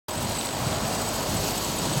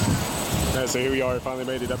Alright, so here we are, finally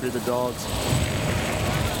made it up here to dogs.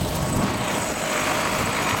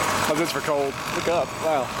 How's this for cold? Look up,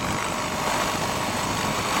 wow.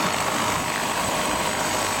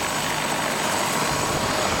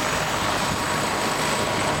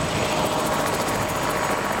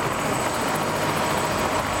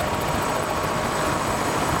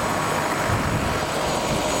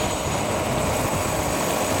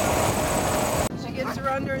 She gets to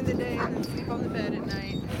run during the day and then sleep on the bed at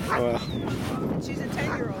night. Wow. She's a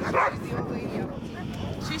 10-year-old. She's the old lady out.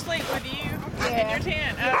 She sleeps with you Yeah. in your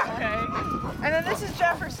tent. Oh, okay. And then this is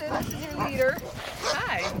Jefferson. This is your leader.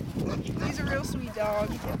 Hi. He's a real sweet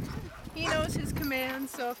dog. He knows his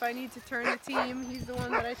commands, so if I need to turn the team, he's the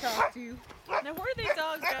one that I talk to. Now, where do these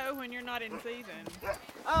dogs go when you're not in season?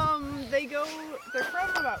 They're from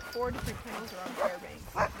about 4 different kennels around Fairbanks.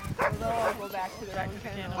 So they'll all go back to their own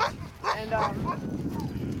kennels. And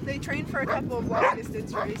they train for a couple of long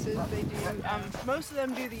distance races. They do, most of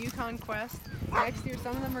them do the Yukon Quest. Next year,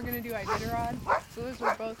 some of them are going to do Iditarod. So those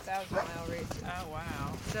are both 1,000-mile races. Oh,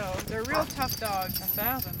 wow. So they're real tough dogs.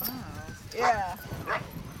 1,000 miles. Yeah.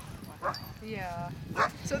 Yeah.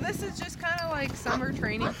 So this is just kind of like summer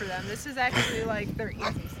training for them. This is actually like their easy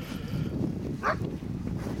season.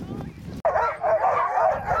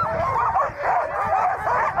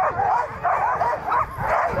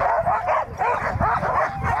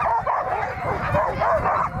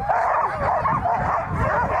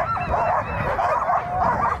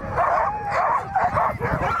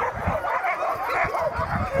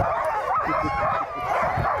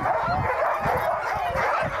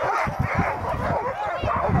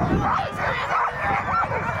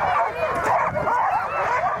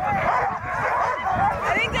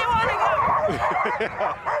 I think they want to go.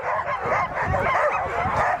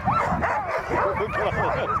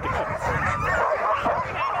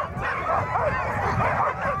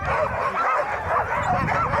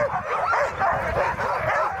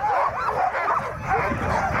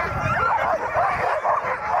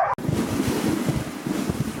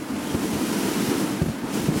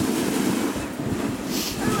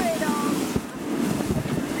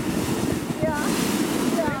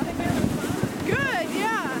 Good,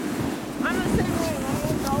 yeah. I'm the same way.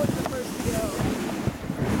 I'm always the first to go.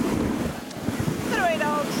 Put away,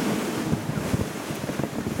 dogs.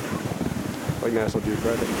 Like National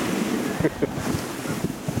Geographic.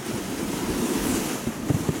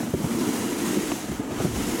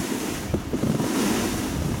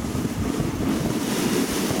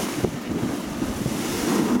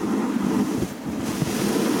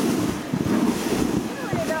 Put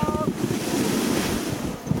away, dogs.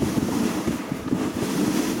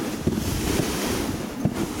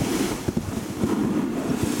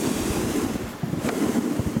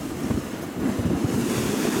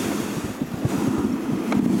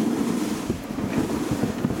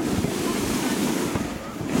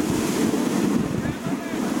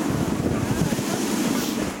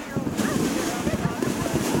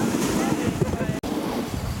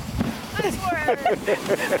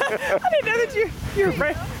 I didn't know that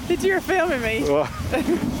you were filming me. Well,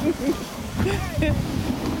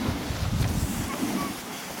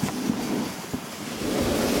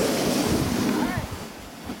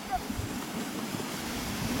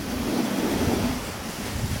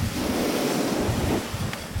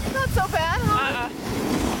 Not so bad, huh?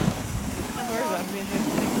 Where's that music?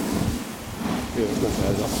 yeah, it's not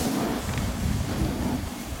bad though.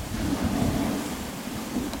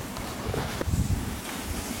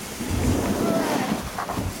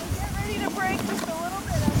 Get ready to break just a little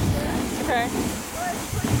bit up here. Okay. Go ahead and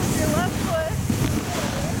push with your left foot.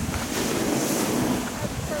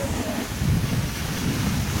 That's perfect.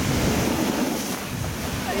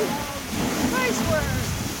 Nice work.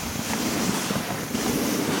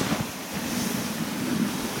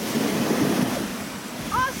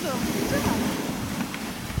 Awesome. Good job.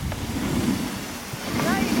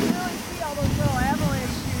 Now you can really see all those little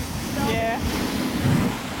avalanche shoots. You know? Yeah.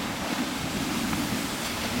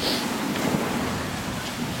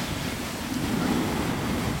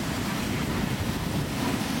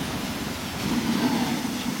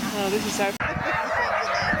 Oh, this is so.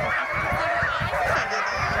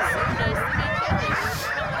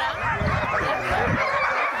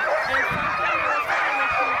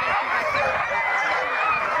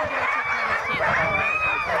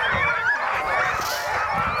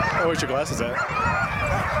 Oh, where's your glasses at?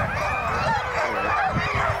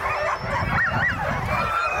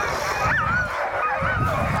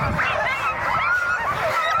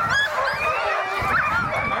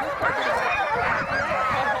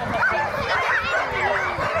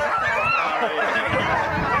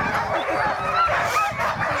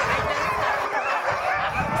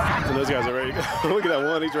 Those guys are ready to go. Look at that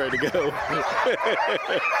one, he's ready to go.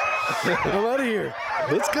 I'm out of here.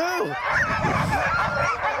 Let's go.